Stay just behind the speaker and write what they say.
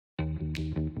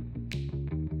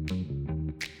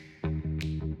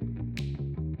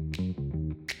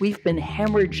We've been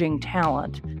hemorrhaging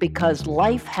talent because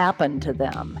life happened to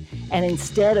them. And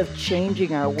instead of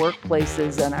changing our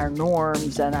workplaces and our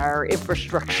norms and our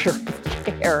infrastructure of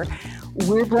care,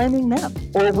 we're blaming them,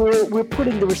 or we're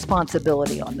putting the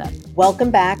responsibility on them.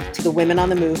 Welcome back to the Women on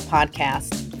the Move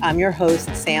podcast. I'm your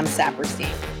host, Sam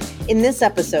Saperstein. In this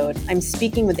episode, I'm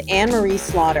speaking with Anne-Marie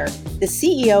Slaughter, the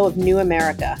CEO of New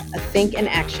America, a think and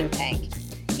action tank.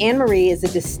 Anne-Marie is a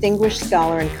distinguished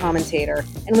scholar and commentator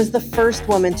and was the first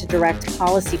woman to direct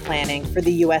policy planning for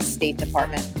the U.S. State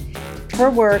Department. Her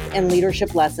work and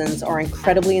leadership lessons are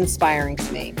incredibly inspiring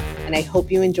to me, and I hope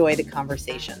you enjoy the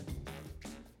conversation.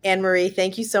 Anne-Marie,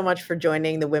 thank you so much for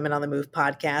joining the Women on the Move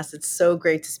podcast. It's so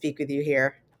great to speak with you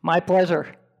here. My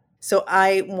pleasure. So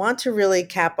I want to really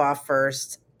cap off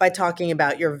first by talking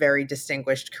about your very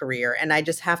distinguished career. And I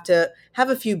just have to have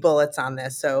a few bullets on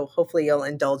this, so hopefully you'll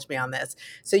indulge me on this.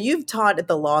 So you've taught at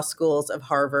the law schools of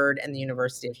Harvard and the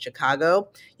University of Chicago.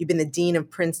 You've been the dean of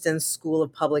Princeton's School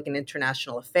of Public and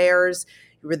International Affairs.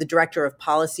 You were the director of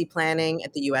policy planning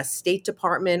at the U.S. State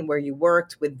Department, where you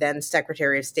worked with then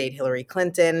Secretary of State Hillary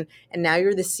Clinton. And now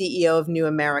you're the CEO of New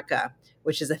America,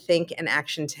 which is a think and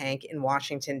action tank in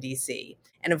Washington, D.C.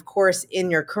 And of course, in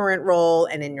your current role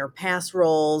and in your past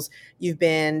roles, you've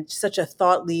been such a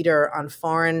thought leader on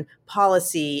foreign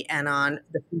policy and on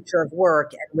the future of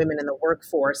work and women in the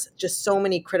workforce, just so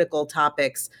many critical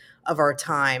topics of our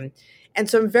time. And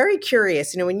so I'm very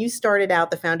curious, when you started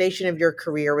out, the foundation of your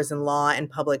career was in law and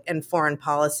public and foreign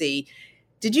policy.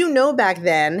 Did you know back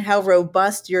then how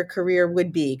robust your career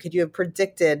would be? Could you have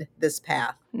predicted this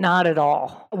path? Not at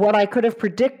all. What I could have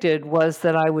predicted was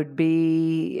that I would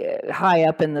be high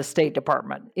up in the State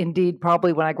Department. Indeed,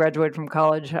 probably when I graduated from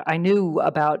college, I knew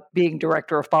about being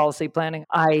director of policy planning.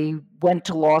 I went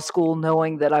to law school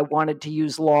knowing that I wanted to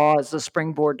use law as a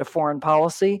springboard to foreign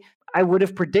policy. I would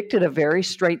have predicted a very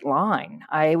straight line.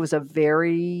 I was a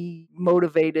very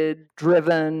motivated,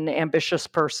 driven, ambitious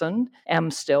person, am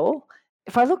still.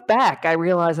 If I look back, I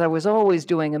realize I was always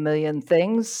doing a million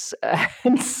things.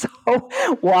 And so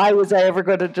why was I ever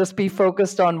going to just be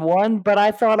focused on one? But I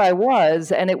thought I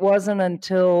was. And it wasn't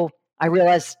until I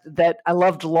realized that I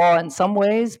loved law in some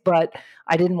ways, but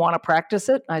I didn't want to practice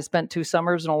it. I spent 2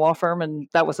 summers in a law firm, and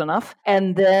that was enough.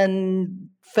 And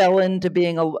then fell into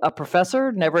being a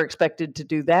professor, never expected to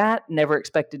do that, never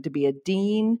expected to be a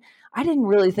dean. I didn't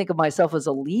really think of myself as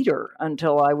a leader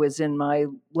until I was in my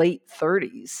late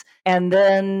 30s. And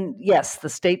then, yes, the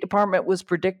State Department was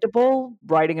predictable.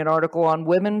 Writing an article on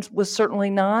women was certainly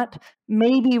not.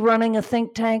 Maybe running a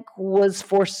think tank was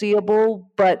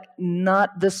foreseeable, but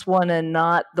not this one and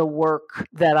not the work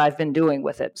that I've been doing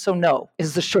with it. So no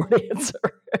is the short answer.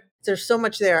 There's so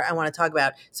much there I want to talk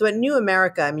about. So at New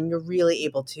America, you're really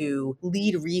able to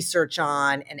lead research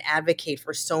on and advocate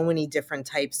for so many different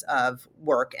types of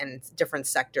work and different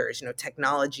sectors,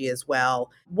 technology as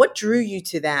well. What drew you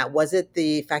to that? Was it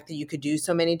the fact that you could do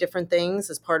so many different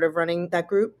things as part of running that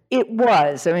group? It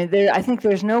was. I think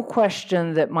there's no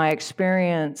question that my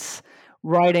experience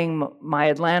writing my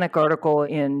Atlantic article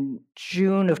in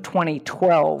June of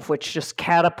 2012, which just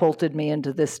catapulted me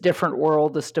into this different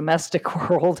world, this domestic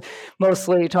world,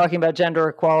 mostly talking about gender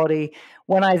equality.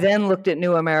 When I then looked at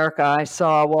New America, I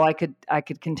saw, I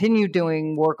could continue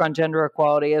doing work on gender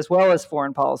equality as well as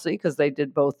foreign policy, because they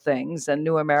did both things. And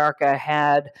New America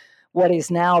had what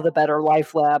is now the Better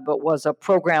Life Lab, but was a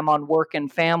program on work and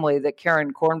family that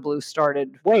Karen Kornblue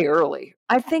started way early.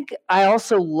 I think I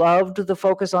also loved the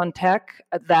focus on tech.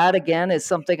 That, again, is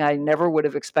something I never would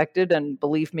have expected. And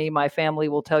believe me, my family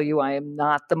will tell you I am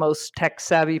not the most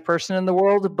tech-savvy person in the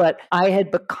world, but I had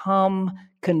become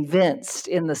convinced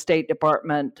in the State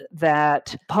Department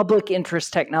that public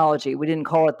interest technology, we didn't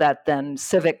call it that then,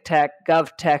 civic tech, gov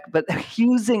tech, but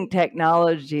using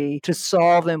technology to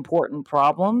solve important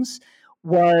problems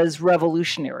was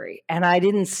revolutionary. And I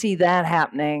didn't see that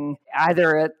happening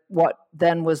either at what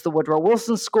then was the Woodrow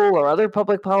Wilson School or other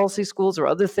public policy schools or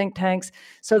other think tanks.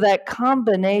 So that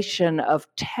combination of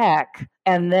tech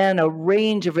and then a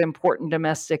range of important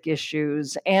domestic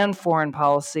issues and foreign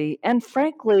policy, and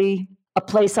frankly, a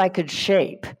place I could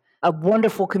shape. A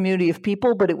wonderful community of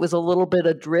people, but it was a little bit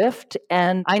adrift.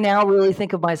 And I now really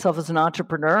think of myself as an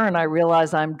entrepreneur, and I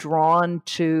realize I'm drawn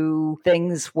to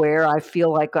things where I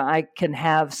feel like I can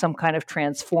have some kind of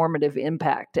transformative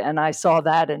impact. And I saw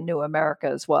that in New America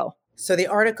as well. So the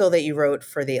article that you wrote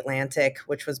for The Atlantic,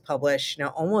 which was published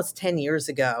almost 10 years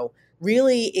ago,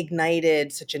 really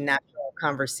ignited such a natural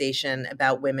conversation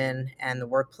about women and the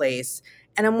workplace.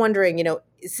 And I'm wondering,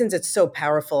 since it's so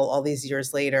powerful all these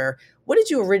years later, what did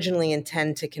you originally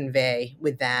intend to convey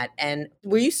with that? And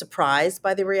were you surprised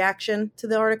by the reaction to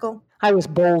the article? I was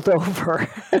bowled over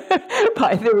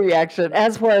by the reaction,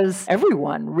 as was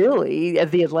everyone, really.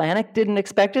 The Atlantic didn't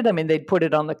expect it. I mean, they'd put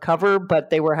it on the cover, but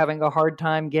they were having a hard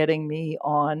time getting me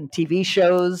on TV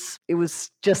shows. It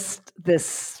was just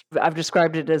this, I've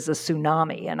described it as a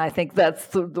tsunami, and I think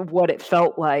that's what it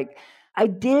felt like. I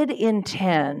did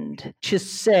intend to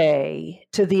say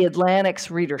to the Atlantic's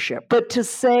readership, but to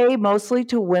say mostly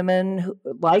to women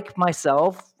like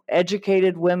myself,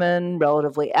 educated women,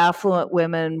 relatively affluent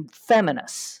women,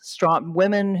 feminists, strong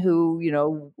women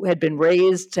who, had been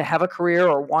raised to have a career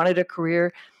or wanted a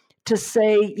career, to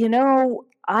say,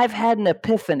 I've had an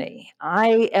epiphany.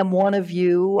 I am one of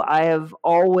you. I have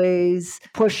always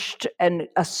pushed and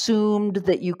assumed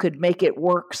that you could make it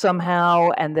work somehow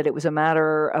and that it was a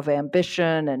matter of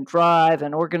ambition and drive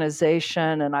and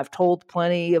organization. And I've told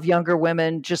plenty of younger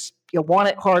women, just you want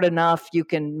it hard enough, you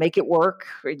can make it work,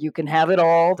 you can have it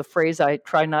all, the phrase I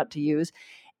try not to use.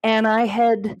 And I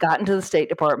had gotten to the State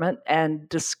Department and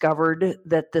discovered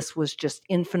that this was just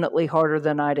infinitely harder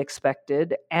than I'd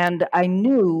expected. And I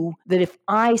knew that if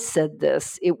I said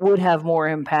this, it would have more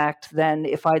impact than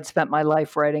if I'd spent my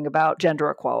life writing about gender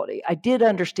equality. I did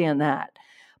understand that.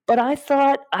 But I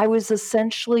thought I was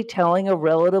essentially telling a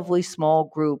relatively small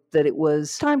group that it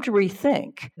was time to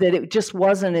rethink, that it just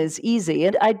wasn't as easy.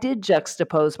 And I did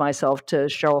juxtapose myself to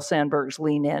Sheryl Sandberg's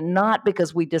Lean In, not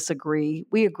because we disagree.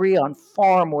 We agree on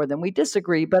far more than we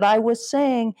disagree. But I was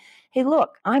saying, hey,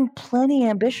 look, I'm plenty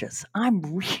ambitious. I'm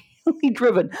really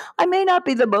driven. I may not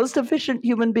be the most efficient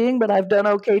human being, but I've done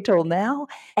okay till now.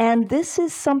 And this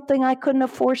is something I couldn't have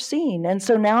foreseen. And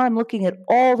so now I'm looking at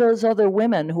all those other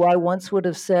women who I once would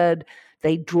have said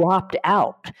they dropped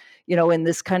out, in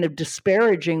this kind of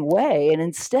disparaging way. And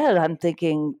instead, I'm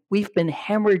thinking we've been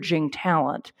hemorrhaging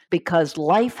talent because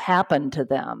life happened to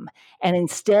them. And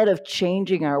instead of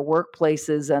changing our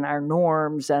workplaces and our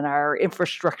norms and our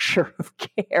infrastructure of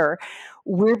care,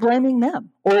 we're blaming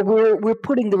them, or we're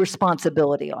putting the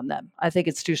responsibility on them. I think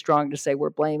it's too strong to say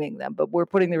we're blaming them, but we're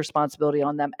putting the responsibility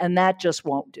on them, and that just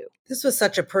won't do. This was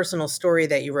such a personal story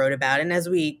that you wrote about. And as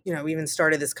we, even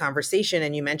started this conversation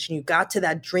and you mentioned you got to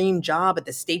that dream job at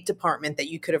the State Department that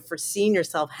you could have foreseen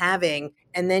yourself having,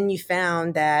 and then you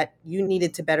found that you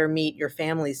needed to better meet your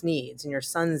family's needs and your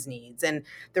son's needs. And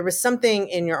there was something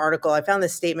in your article, I found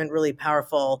this statement really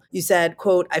powerful. You said,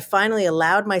 quote, "I finally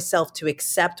allowed myself to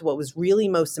accept what was really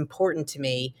most important to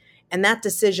me. And that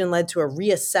decision led to a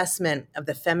reassessment of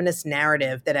the feminist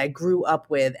narrative that I grew up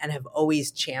with and have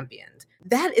always championed."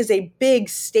 That is a big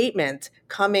statement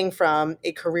coming from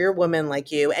a career woman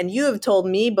like you. And you have told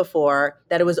me before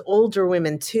that it was older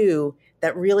women too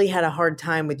that really had a hard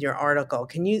time with your article.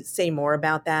 Can you say more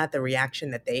about that, the reaction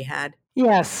that they had?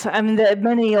 Yes. I mean,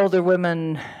 many older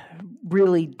women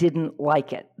really didn't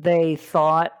like it. They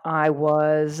thought I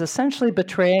was essentially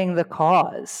betraying the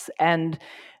cause. And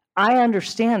I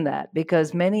understand that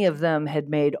because many of them had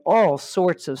made all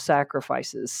sorts of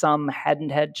sacrifices. Some hadn't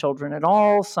had children at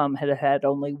all. Some had had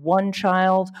only one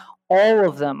child. All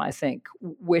of them, I think,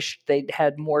 wished they'd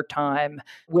had more time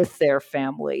with their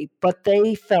family, but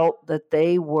they felt that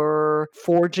they were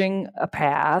forging a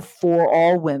path for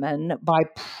all women by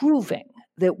proving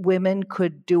that women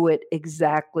could do it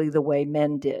exactly the way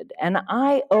men did. And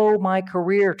I owe my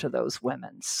career to those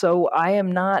women. So I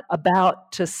am not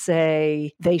about to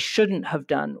say they shouldn't have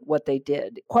done what they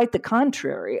did. Quite the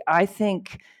contrary. I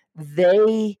think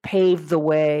they paved the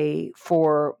way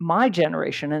for my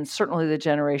generation, and certainly the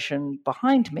generation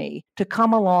behind me, to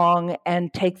come along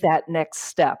and take that next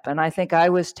step. And I think I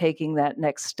was taking that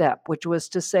next step, which was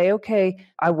to say, okay,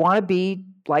 I want to be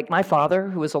like my father,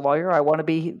 who was a lawyer. I want to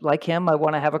be like him. I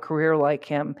want to have a career like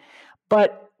him.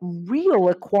 But real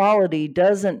equality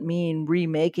doesn't mean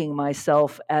remaking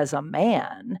myself as a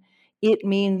man. It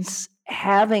means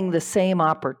having the same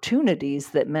opportunities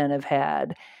that men have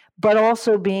had, but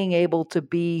also being able to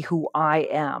be who I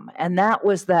am. And that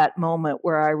was that moment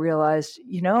where I realized,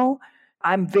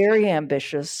 I'm very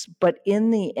ambitious, but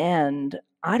in the end,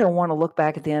 I don't want to look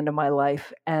back at the end of my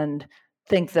life and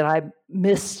think that I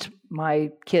missed my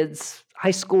kids'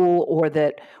 high school or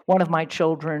that one of my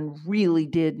children really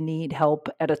did need help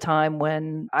at a time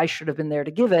when I should have been there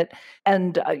to give it.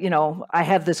 And, I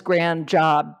have this grand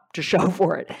job to show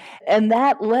for it. And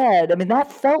that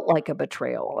that felt like a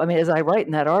betrayal. I mean, as I write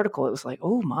in that article, it was like,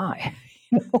 oh my,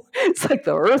 it's like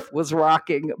the earth was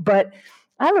rocking. But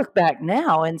I look back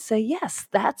now and say, yes,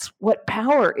 that's what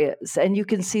power is. And you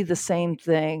can see the same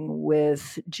thing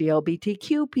with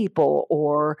GLBTQ people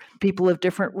or people of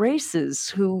different races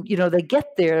who, they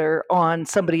get there on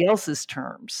somebody else's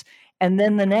terms. And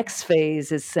then the next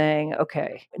phase is saying,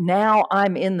 okay, now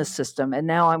I'm in the system and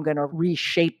now I'm going to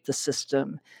reshape the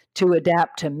system to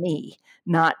adapt to me,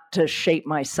 not to shape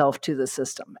myself to the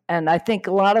system. And I think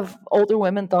a lot of older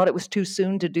women thought it was too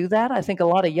soon to do that. I think a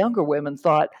lot of younger women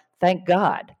thought, thank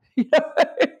God,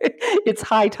 it's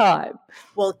high time.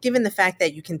 Well, given the fact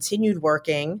that you continued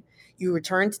working, you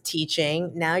returned to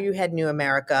teaching, now you had New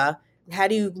America. How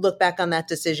do you look back on that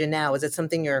decision now? Is it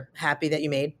something you're happy that you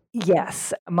made?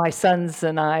 Yes, my sons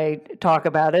and I talk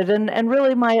about it. And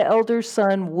really, my elder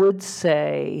son would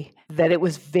say that it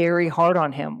was very hard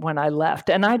on him when I left.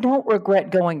 And I don't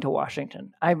regret going to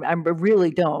Washington. I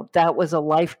really don't. That was a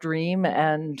life dream.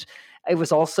 And it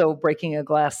was also breaking a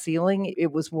glass ceiling.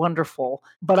 It was wonderful.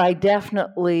 But I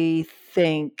definitely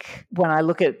think when I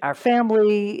look at our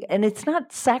family, and it's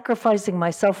not sacrificing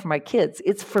myself for my kids,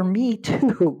 it's for me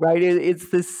too, right? It's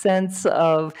this sense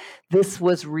of this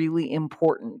was really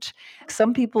important.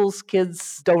 Some people's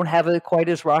kids don't have it quite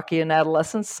as rocky an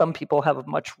adolescence. Some people have a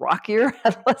much rockier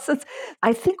adolescence.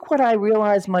 I think what I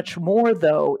realize much more,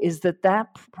 though, is that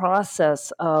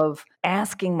process of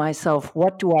asking myself,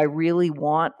 what do I really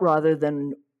want, rather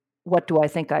than what do I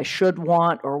think I should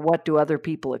want, or what do other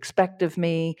people expect of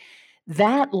me,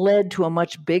 that led to a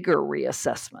much bigger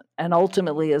reassessment, and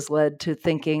ultimately has led to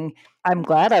thinking, I'm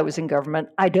glad I was in government.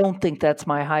 I don't think that's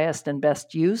my highest and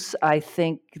best use. I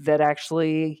think that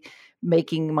actually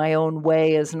making my own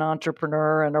way as an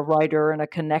entrepreneur and a writer and a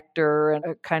connector and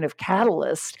a kind of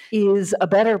catalyst is a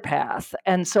better path.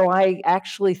 And so I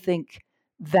actually think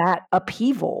that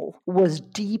upheaval was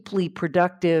deeply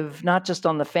productive, not just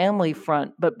on the family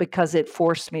front, but because it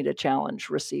forced me to challenge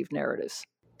received narratives.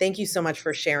 Thank you so much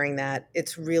for sharing that.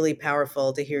 It's really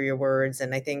powerful to hear your words.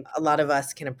 And I think a lot of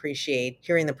us can appreciate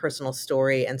hearing the personal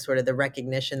story and sort of the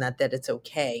recognition that it's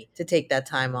okay to take that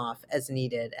time off as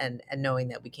needed, and knowing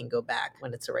that we can go back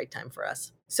when it's the right time for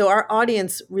us. So our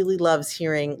audience really loves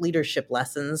hearing leadership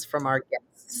lessons from our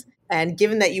guests. And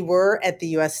given that you were at the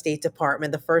U.S. State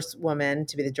Department, the first woman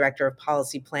to be the director of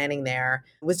policy planning there,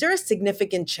 was there a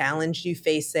significant challenge you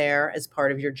faced there as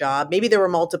part of your job? Maybe there were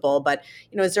multiple, but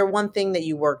is there one thing that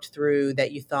you worked through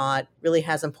that you thought really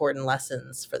has important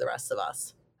lessons for the rest of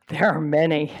us? There are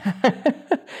many.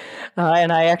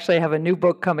 And I actually have a new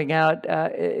book coming out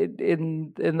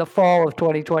in the fall of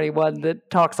 2021 that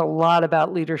talks a lot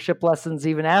about leadership lessons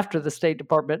even after the State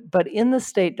Department. But in the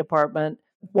State Department,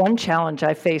 one challenge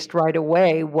I faced right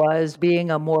away was being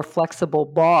a more flexible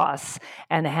boss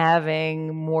and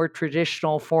having more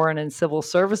traditional foreign and civil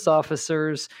service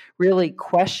officers really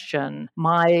question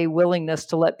my willingness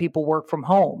to let people work from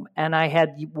home. And I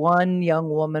had one young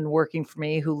woman working for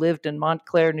me who lived in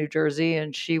Montclair, New Jersey,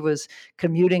 and she was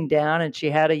commuting down and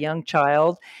she had a young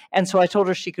child. And so I told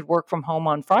her she could work from home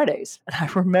on Fridays. And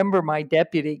I remember my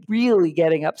deputy really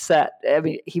getting upset. I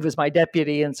mean, he was my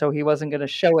deputy, and so he wasn't going to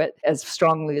show it as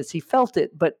strongly as he felt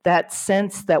it, but that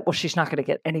sense that, well, she's not going to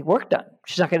get any work done.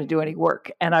 She's not going to do any work.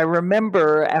 And I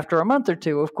remember after a month or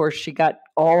two, of course, she got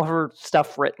all her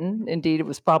stuff written. Indeed, it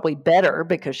was probably better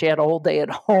because she had a whole day at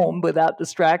home without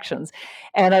distractions.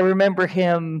 And I remember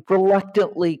him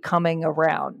reluctantly coming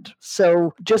around.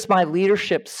 So just my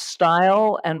leadership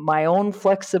style and my own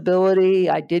flexibility,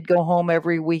 I did go home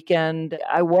every weekend.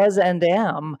 I was and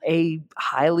am a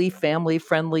highly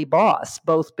family-friendly boss,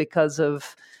 both because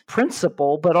of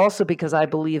principle, but also because I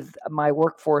believe my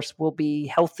workforce will be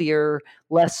healthier,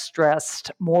 less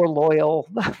stressed, more loyal,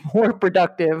 more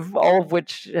productive, all of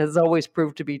which has always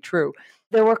proved to be true.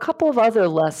 There were a couple of other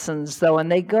lessons, though, and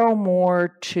they go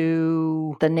more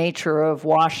to the nature of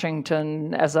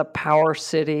Washington as a power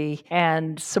city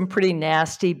and some pretty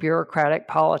nasty bureaucratic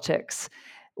politics.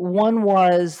 One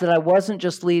was that I wasn't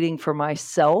just leading for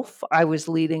myself, I was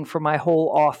leading for my whole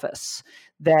office.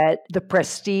 That the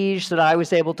prestige that I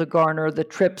was able to garner, the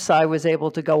trips I was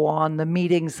able to go on, the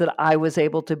meetings that I was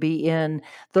able to be in,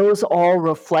 those all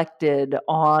reflected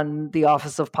on the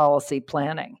Office of Policy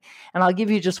Planning. And I'll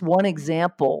give you just one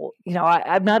example.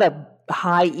 I'm not a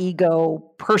high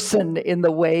ego person in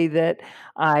the way that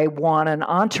I want an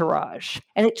entourage.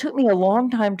 And it took me a long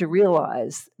time to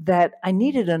realize that I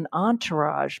needed an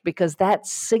entourage because that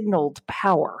signaled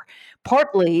power.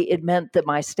 Partly it meant that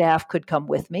my staff could come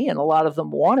with me, and a lot of them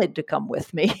wanted to come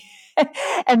with me.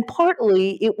 And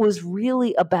partly it was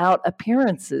really about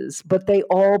appearances, but they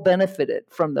all benefited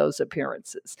from those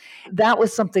appearances. That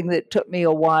was something that took me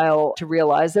a while to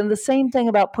realize. And the same thing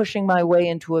about pushing my way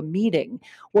into a meeting.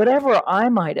 Whatever I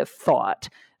might have thought,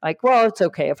 like, well, it's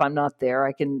okay if I'm not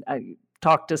there.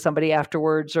 talk to somebody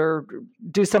afterwards or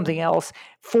do something else.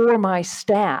 For my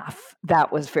staff,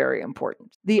 that was very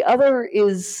important. The other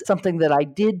is something that I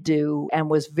did do and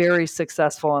was very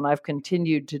successful, and I've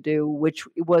continued to do, which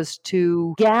was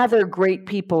to gather great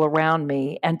people around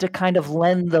me and to kind of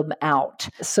lend them out,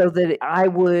 so that I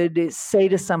would say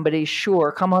to somebody,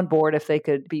 sure, come on board if they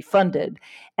could be funded.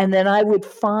 And then I would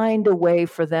find a way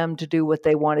for them to do what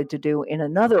they wanted to do in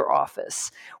another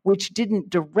office, which didn't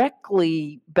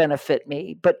directly benefit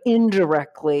me, but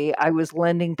indirectly, I was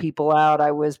lending people out.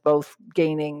 I was both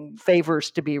gaining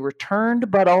favors to be returned,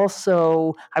 but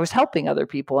also I was helping other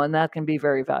people, and that can be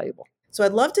very valuable. So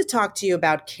I'd love to talk to you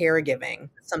about caregiving,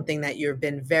 something that you've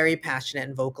been very passionate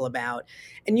and vocal about.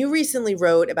 And you recently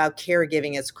wrote about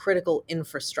caregiving as critical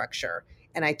infrastructure.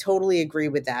 And I totally agree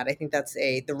with that. I think that's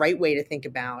the right way to think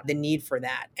about the need for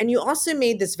that. And you also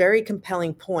made this very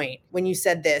compelling point when you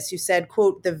said this. You said,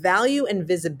 quote, "The value and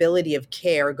visibility of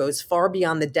care goes far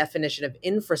beyond the definition of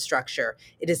infrastructure.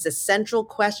 It is a central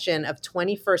question of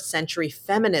 21st century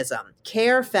feminism.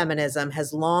 Care feminism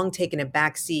has long taken a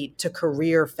backseat to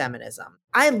career feminism."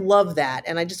 I love that.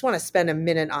 And I just want to spend a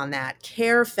minute on that.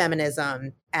 Care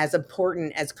feminism as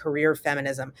important as career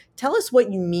feminism. Tell us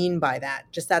what you mean by that,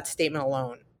 just that statement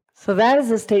alone. So that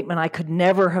is a statement I could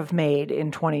never have made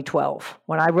in 2012.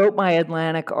 When I wrote my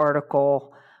Atlantic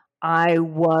article, I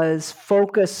was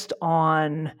focused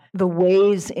on the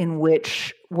ways in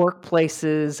which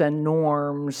workplaces and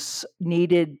norms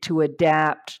needed to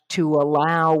adapt to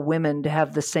allow women to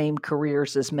have the same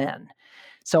careers as men.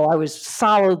 So I was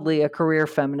solidly a career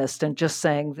feminist and just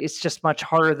saying it's just much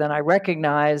harder than I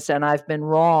recognize, and I've been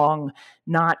wrong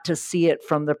not to see it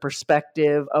from the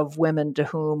perspective of women to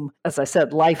whom, as I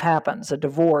said, life happens, a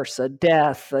divorce, a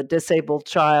death, a disabled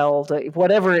child,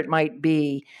 whatever it might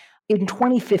be. In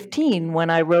 2015, when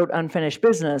I wrote Unfinished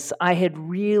Business, I had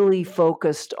really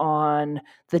focused on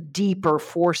the deeper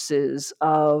forces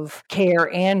of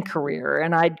care and career.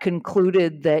 And I'd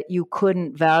concluded that you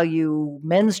couldn't value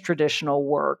men's traditional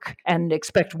work and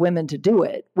expect women to do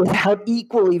it without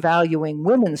equally valuing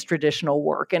women's traditional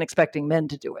work and expecting men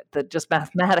to do it. That just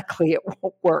mathematically it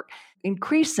won't work.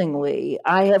 Increasingly,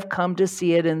 I have come to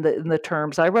see it in the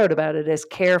terms I wrote about it as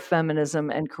care feminism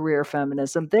and career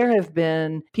feminism. There have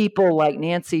been people like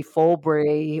Nancy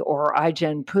Folbury or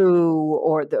Ai-jen Poo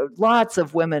or lots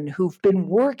of women who've been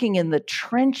working in the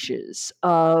trenches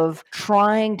of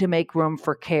trying to make room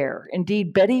for care.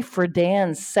 Indeed, Betty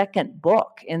Friedan's second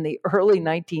book in the early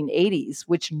 1980s,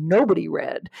 which nobody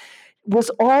read,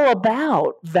 was all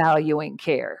about valuing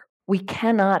care. We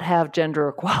cannot have gender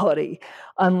equality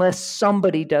unless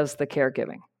somebody does the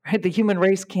caregiving. Right? The human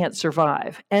race can't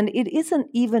survive. And it isn't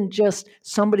even just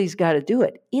somebody's got to do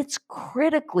it. It's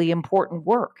critically important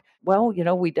work. Well,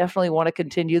 we definitely want to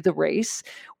continue the race.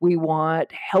 We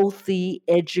want healthy,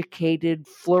 educated,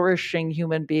 flourishing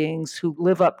human beings who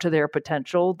live up to their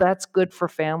potential. That's good for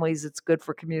families. It's good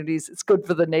for communities. It's good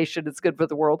for the nation. It's good for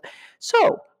the world.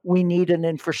 So we need an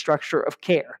infrastructure of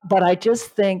care. But I just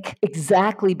think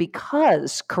exactly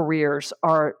because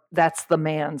that's the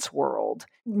man's world.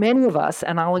 Many of us,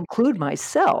 and I'll include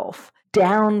myself,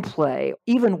 downplay,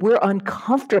 even we're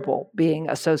uncomfortable being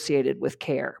associated with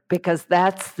care because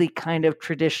that's the kind of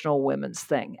traditional women's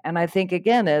thing. And I think,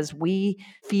 again, as we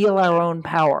feel our own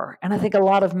power, and I think a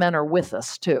lot of men are with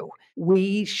us too,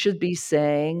 we should be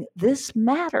saying, this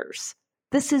matters.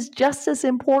 This is just as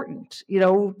important.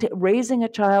 Raising a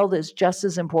child is just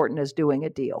as important as doing a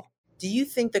deal. Do you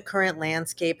think the current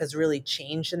landscape has really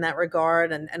changed in that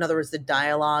regard? And in other words, the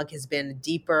dialogue has been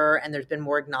deeper and there's been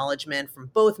more acknowledgement from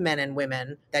both men and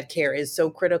women that care is so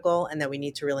critical and that we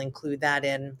need to really include that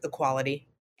in equality?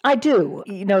 I do.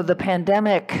 The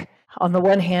pandemic, on the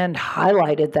one hand,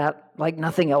 highlighted that like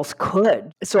nothing else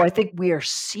could. So I think we are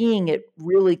seeing it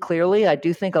really clearly. I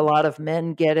do think a lot of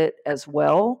men get it as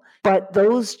well. But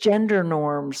those gender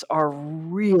norms are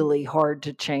really hard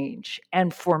to change.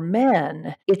 And for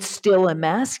men, it's still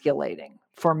emasculating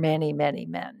for many, many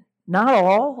men. Not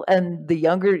all. And the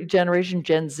younger generation,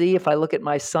 Gen Z, if I look at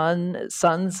my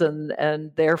sons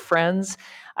and their friends,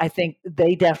 I think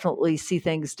they definitely see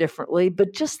things differently.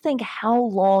 But just think how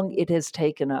long it has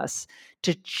taken us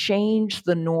to change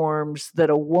the norms that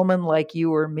a woman like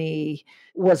you or me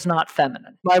was not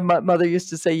feminine. My mother used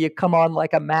to say, you come on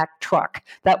like a Mack truck.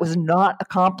 That was not a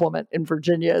compliment in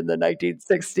Virginia in the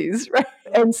 1960s, right?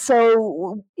 And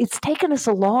so it's taken us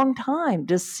a long time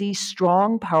to see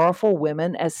strong, powerful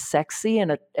women as sexy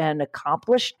and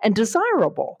accomplished and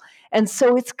desirable. And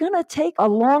so it's going to take a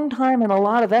long time and a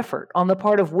lot of effort on the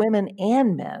part of women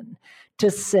and men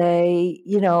to say,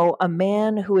 a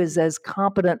man who is as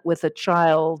competent with a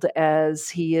child as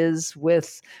he is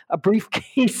with a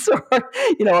briefcase or,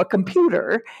 a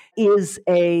computer is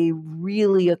a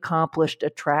really accomplished,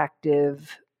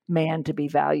 attractive man to be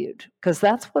valued, because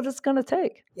that's what it's going to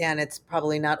take. Yeah, and it's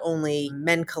probably not only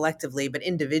men collectively, but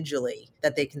individually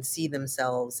that they can see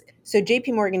themselves. So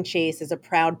JP Morgan Chase is a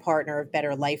proud partner of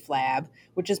Better Life Lab,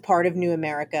 which is part of New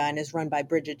America and is run by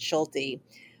Bridget Schulte.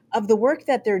 Of the work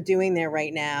that they're doing there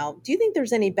right now, do you think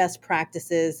there's any best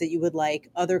practices that you would like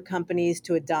other companies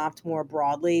to adopt more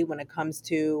broadly when it comes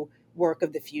to work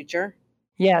of the future?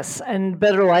 Yes, and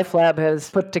Better Life Lab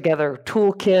has put together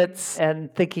toolkits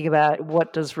and thinking about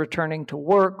what does returning to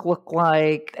work look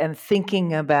like, and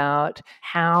thinking about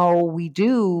how we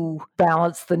do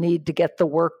balance the need to get the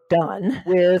work done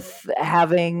with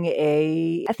having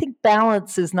I think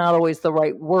balance is not always the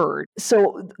right word.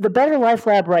 So the Better Life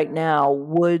Lab right now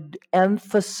would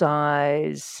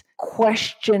emphasize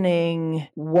questioning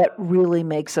what really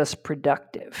makes us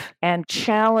productive and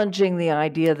challenging the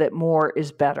idea that more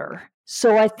is better.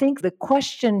 So I think the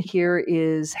question here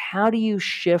is, how do you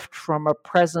shift from a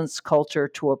presence culture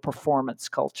to a performance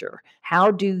culture?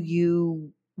 How do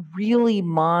you really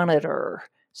monitor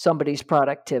somebody's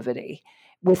productivity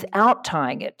without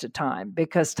tying it to time?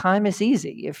 Because time is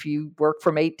easy. If you work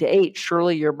from 8 to 8,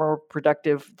 surely you're more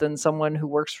productive than someone who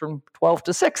works from 12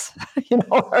 to 6,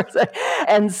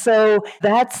 And so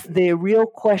that's the real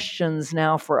questions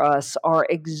now for us, are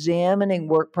examining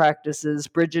work practices.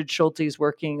 Bridget Schulte is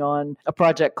working on a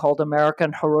project called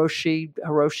American Hiroshi.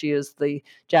 Hiroshi is the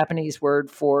Japanese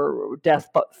word for death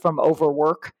from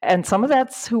overwork. And some of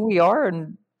that's who we are,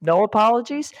 and no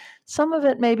apologies. Some of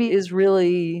it maybe is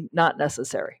really not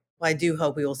necessary. Well, I do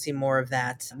hope we will see more of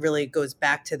that. Really goes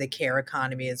back to the care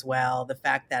economy as well. The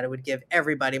fact that it would give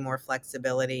everybody more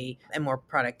flexibility and more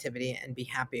productivity and be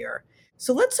happier.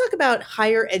 So let's talk about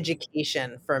higher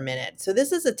education for a minute. So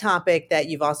this is a topic that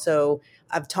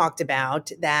I've talked about,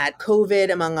 that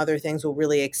COVID, among other things, will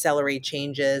really accelerate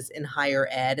changes in higher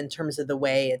ed in terms of the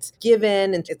way it's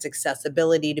given and its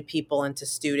accessibility to people and to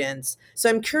students. So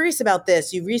I'm curious about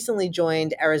this. You recently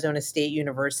joined Arizona State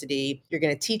University. You're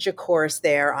going to teach a course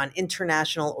there on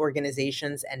international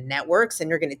organizations and networks, and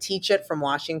you're going to teach it from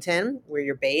Washington, where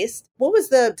you're based. What was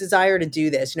the desire to do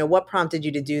this? What prompted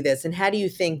you to do this? And how do you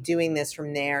think doing this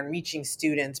from there and reaching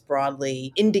students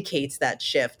broadly indicates that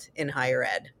shift in higher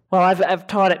ed? Well, I've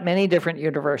taught at many different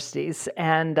universities,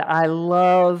 and I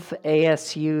love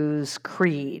ASU's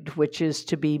creed, which is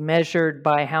to be measured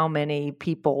by how many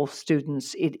people,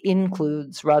 students, it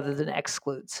includes rather than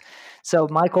excludes. So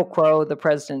Michael Crow, the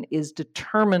president, is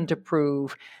determined to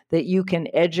prove that you can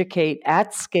educate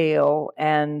at scale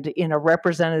and in a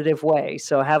representative way.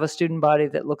 So have a student body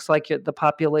that looks like the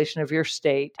population of your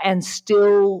state and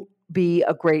still be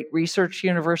a great research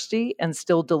university and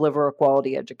still deliver a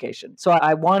quality education. So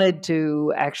I wanted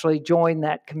to actually join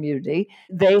that community.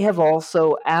 They have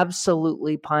also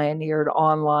absolutely pioneered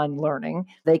online learning.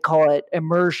 They call it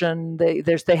immersion.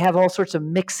 They have all sorts of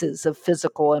mixes of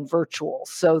physical and virtual,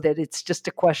 so that it's just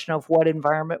a question of what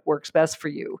environment works best for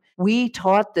you. We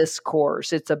taught this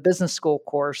course. It's a business school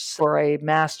course for a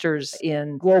master's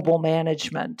in global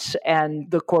management.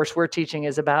 And the course we're teaching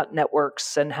is about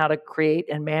networks and how to create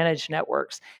and manage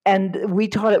networks. And we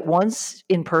taught it once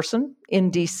in person in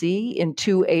DC in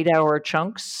 2 8-hour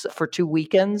chunks for 2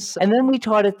 weekends. And then we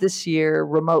taught it this year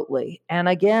remotely. And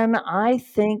again, I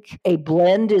think a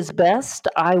blend is best.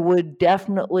 I would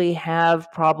definitely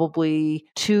have probably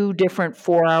 2 different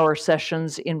 4-hour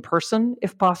sessions in person,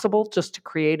 if possible, just to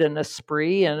create an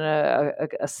esprit and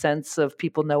a sense of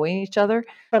people knowing each other.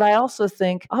 But I also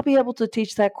think I'll be able to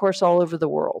teach that course all over the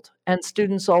world, and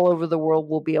students all over the world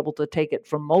will be able to take it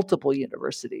from multiple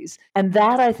universities. And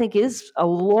that, I think, is a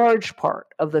large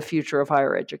part of the future of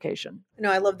higher education.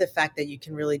 I love the fact that you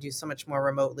can really do so much more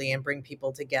remotely and bring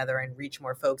people together and reach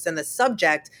more folks. And the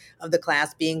subject of the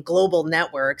class being global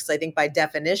networks, I think by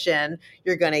definition,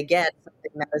 you're going to get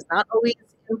something that is not always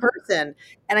in person.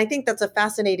 And I think that's a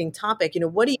fascinating topic.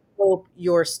 What do you hope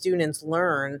your students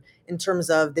learn in terms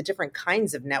of the different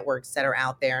kinds of networks that are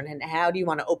out there? And how do you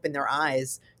want to open their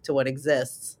eyes to what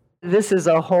exists? This is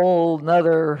a whole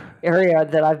nother area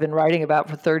that I've been writing about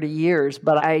for 30 years,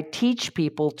 but I teach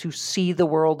people to see the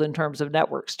world in terms of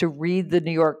networks, to read the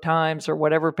New York Times or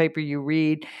whatever paper you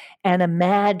read and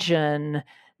imagine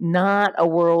not a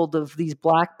world of these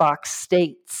black box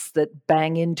states that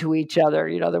bang into each other.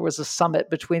 There was a summit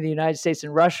between the United States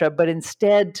and Russia, but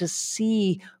instead to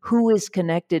see who is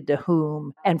connected to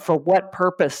whom and for what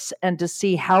purpose, and to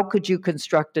see how could you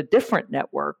construct a different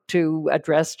network to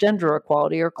address gender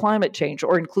equality or climate change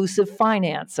or inclusive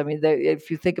finance. I mean, if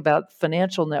you think about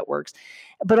financial networks,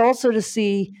 but also to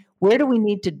see where do we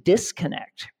need to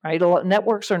disconnect, right?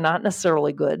 Networks are not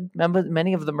necessarily good. Remember,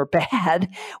 many of them are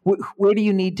bad. Where do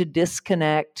you need to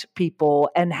disconnect people,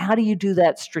 and how do you do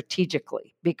that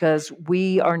strategically? Because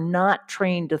we are not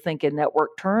trained to think in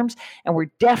network terms, and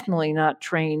we're definitely not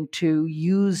trained to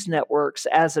use networks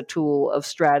as a tool of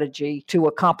strategy to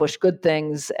accomplish good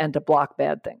things and to block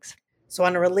bad things. So,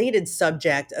 on a related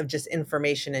subject of just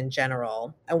information in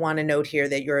general, I want to note here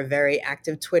that you're a very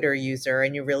active Twitter user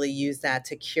and you really use that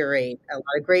to curate a lot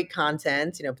of great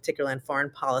content, particularly on foreign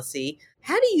policy.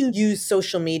 How do you use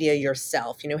social media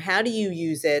yourself? How do you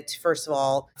use it to, first of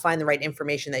all, find the right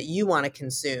information that you want to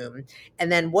consume? And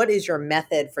then what is your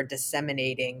method for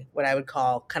disseminating what I would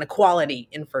call kind of quality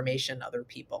information to other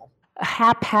people?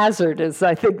 Haphazard is,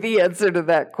 I think, the answer to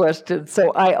that question.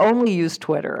 So I only use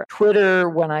Twitter. Twitter,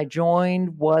 when I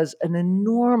joined, was an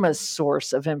enormous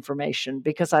source of information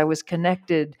because I was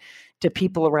connected to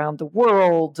people around the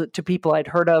world, to people I'd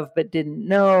heard of but didn't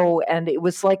know. And it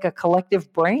was like a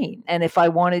collective brain. And if I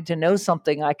wanted to know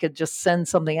something, I could just send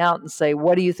something out and say,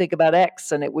 what do you think about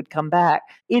X? And it would come back.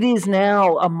 It is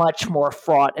now a much more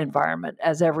fraught environment,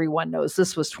 as everyone knows.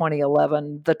 This was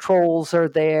 2011. The trolls are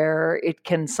there. It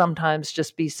can sometimes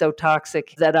just be so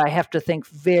toxic that I have to think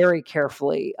very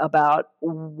carefully about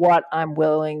what I'm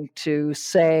willing to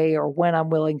say or when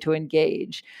I'm willing to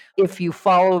engage. If you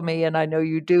follow me, and I know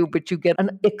you do, but you get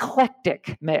an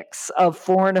eclectic mix of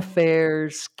foreign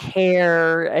affairs,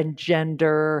 care and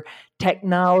gender,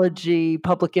 technology,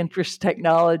 public interest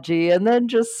technology, and then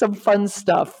just some fun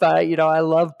stuff. I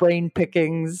love brain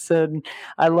pickings, and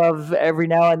I love every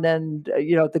now and then,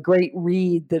 the great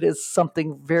read that is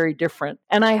something very different.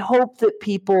 And I hope that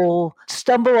people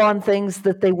stumble on things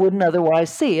that they wouldn't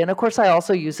otherwise see. And of course, I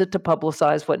also use it to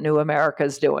publicize what New America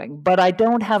is doing, but I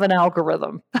don't have an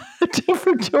algorithm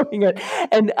for doing it.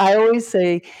 And I always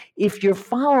say, if you're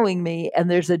following me and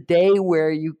there's a day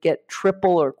where you get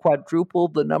triple or quadruple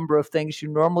the number of things you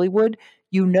normally would,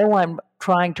 I'm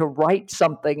trying to write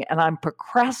something and I'm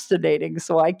procrastinating.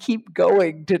 So I keep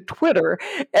going to Twitter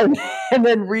and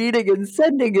then reading and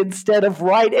sending instead of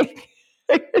writing.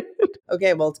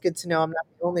 Okay, well, it's good to know I'm not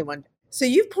the only one. So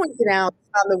you've pointed out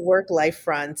on the work-life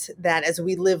front that as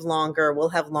we live longer, we'll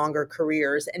have longer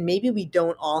careers, and maybe we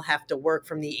don't all have to work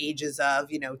from the ages of,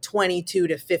 22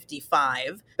 to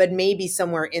 55, but maybe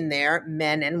somewhere in there,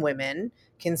 men and women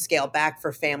can scale back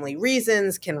for family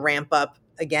reasons, can ramp up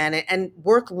again and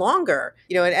work longer.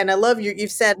 And I love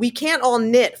you've said we can't all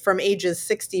knit from ages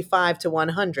 65 to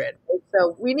 100.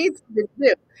 So we need something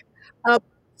to do.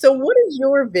 So what is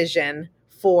your vision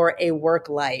for a work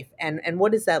life, and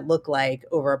what does that look like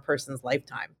over a person's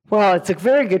lifetime? Well, it's a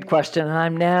very good question.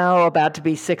 I'm now about to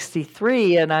be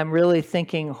 63, and I'm really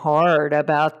thinking hard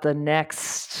about the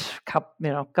next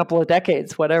couple of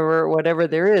decades, whatever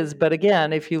there is. But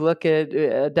again, if you look at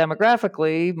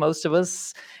demographically, most of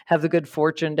us have the good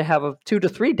fortune to have 2 to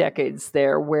 3 decades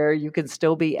there where you can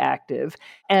still be active.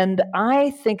 And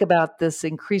I think about this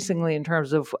increasingly in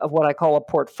terms of what I call a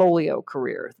portfolio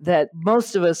career, that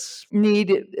most of us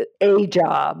need a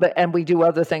job and we do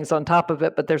other things on top of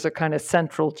it, but there's a kind of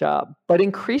central job. But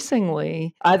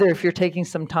increasingly, either if you're taking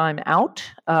some time out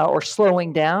or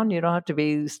slowing down, you don't have to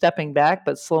be stepping back,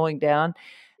 but slowing down,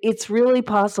 it's really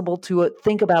possible to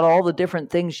think about all the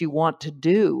different things you want to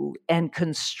do and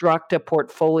construct a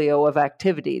portfolio of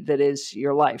activity that is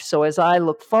your life. So as I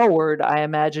look forward, I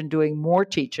imagine doing more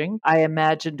teaching. I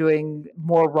imagine doing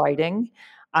more writing.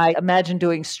 I imagine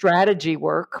doing strategy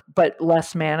work, but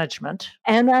less management.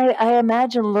 And I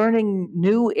imagine learning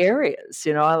new areas.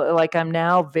 Like I'm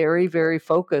now very, very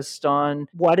focused on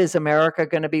what is America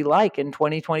going to be like in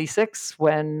 2026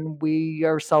 when we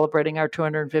are celebrating our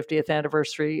 250th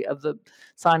anniversary of the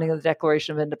signing of the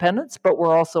Declaration of Independence, but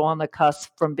we're also on the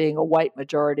cusp from being a white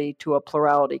majority to a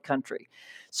plurality country.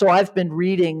 So I've been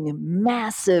reading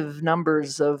massive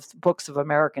numbers of books of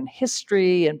American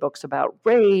history and books about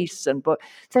race and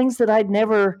things that I'd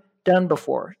never done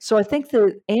before. So I think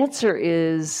the answer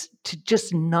is to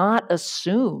just not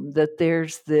assume that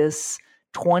there's this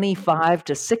 25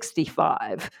 to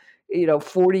 65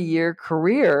 40-year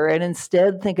career, and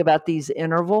instead think about these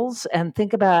intervals and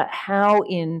think about how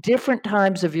in different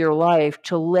times of your life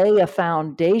to lay a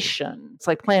foundation. It's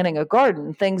like planting a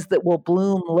garden, things that will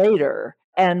bloom later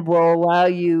and will allow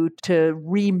you to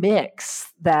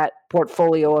remix that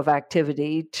portfolio of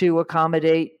activity to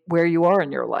accommodate where you are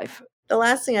in your life. The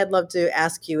last thing I'd love to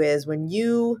ask you is, when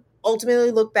you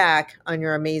ultimately look back on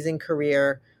your amazing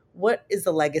career, what is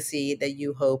the legacy that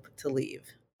you hope to leave?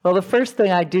 Well, the first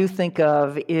thing I do think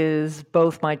of is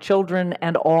both my children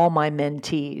and all my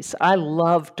mentees. I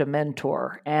love to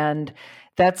mentor, and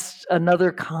that's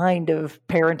another kind of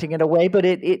parenting in a way, but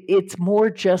it's more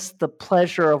just the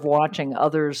pleasure of watching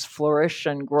others flourish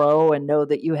and grow and know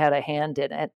that you had a hand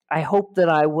in it. I hope that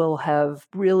I will have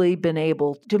really been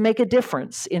able to make a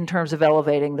difference in terms of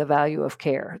elevating the value of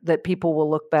care, that people will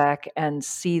look back and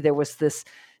see there was this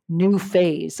new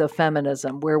phase of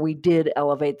feminism where we did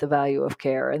elevate the value of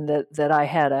care, and that I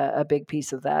had a big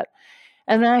piece of that.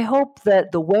 And I hope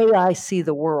that the way I see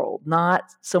the world, not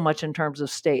so much in terms of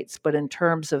states, but in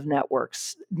terms of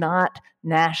networks, not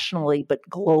nationally, but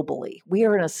globally. We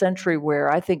are in a century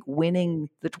where I think winning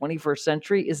the 21st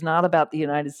century is not about the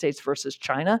United States versus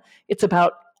China. It's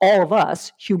about all of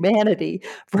us, humanity,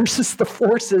 versus the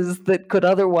forces that could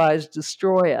otherwise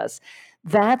destroy us.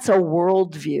 That's a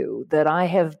worldview that I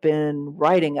have been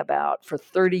writing about for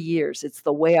 30 years. It's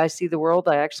the way I see the world.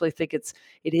 I actually think it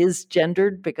is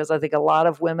gendered, because I think a lot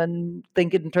of women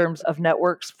think in terms of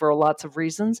networks for lots of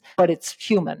reasons, but it's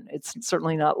human. It's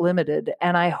certainly not limited.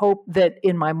 And I hope that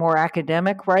in my more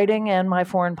academic writing and my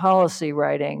foreign policy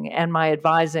writing and my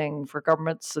advising for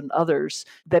governments and others,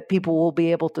 that people will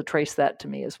be able to trace that to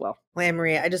me as well. Well,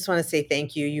 Anne-Marie, I just want to say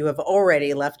thank you. You have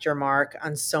already left your mark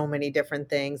on so many different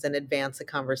things and advanced the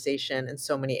conversation in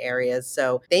so many areas.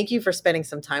 So thank you for spending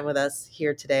some time with us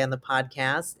here today on the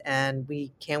podcast. And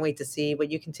we can't wait to see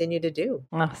what you continue to do.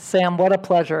 Sam, what a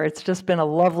pleasure. It's just been a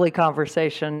lovely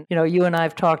conversation. You know, you and I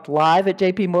have talked live at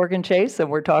JP Morgan Chase, and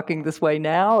we're talking this way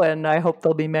now. And I hope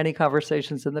there'll be many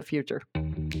conversations in the future.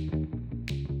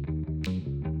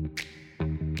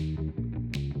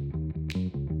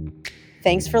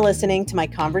 Thanks for listening to my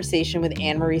conversation with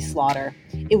Anne-Marie Slaughter.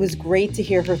 It was great to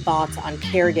hear her thoughts on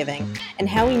caregiving and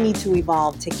how we need to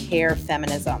evolve to care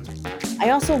feminism.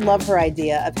 I also love her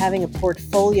idea of having a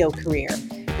portfolio career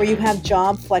where you have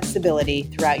job flexibility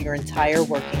throughout your entire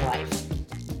working life.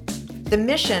 The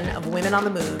mission of Women on the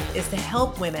Move is to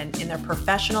help women in their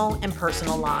professional and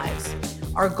personal lives.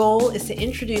 Our goal is to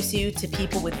introduce you to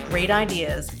people with great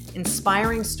ideas,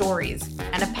 inspiring stories,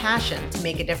 and a passion to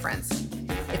make a difference.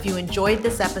 If you enjoyed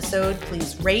this episode,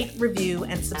 please rate, review,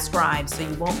 and subscribe so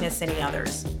you won't miss any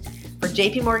others. For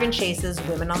JP Morgan Chase's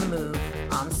Women on the Move,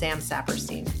 I'm Sam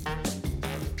Saperstein.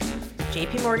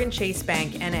 JP Morgan Chase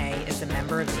Bank, N.A. is a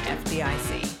member of the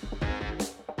FDIC.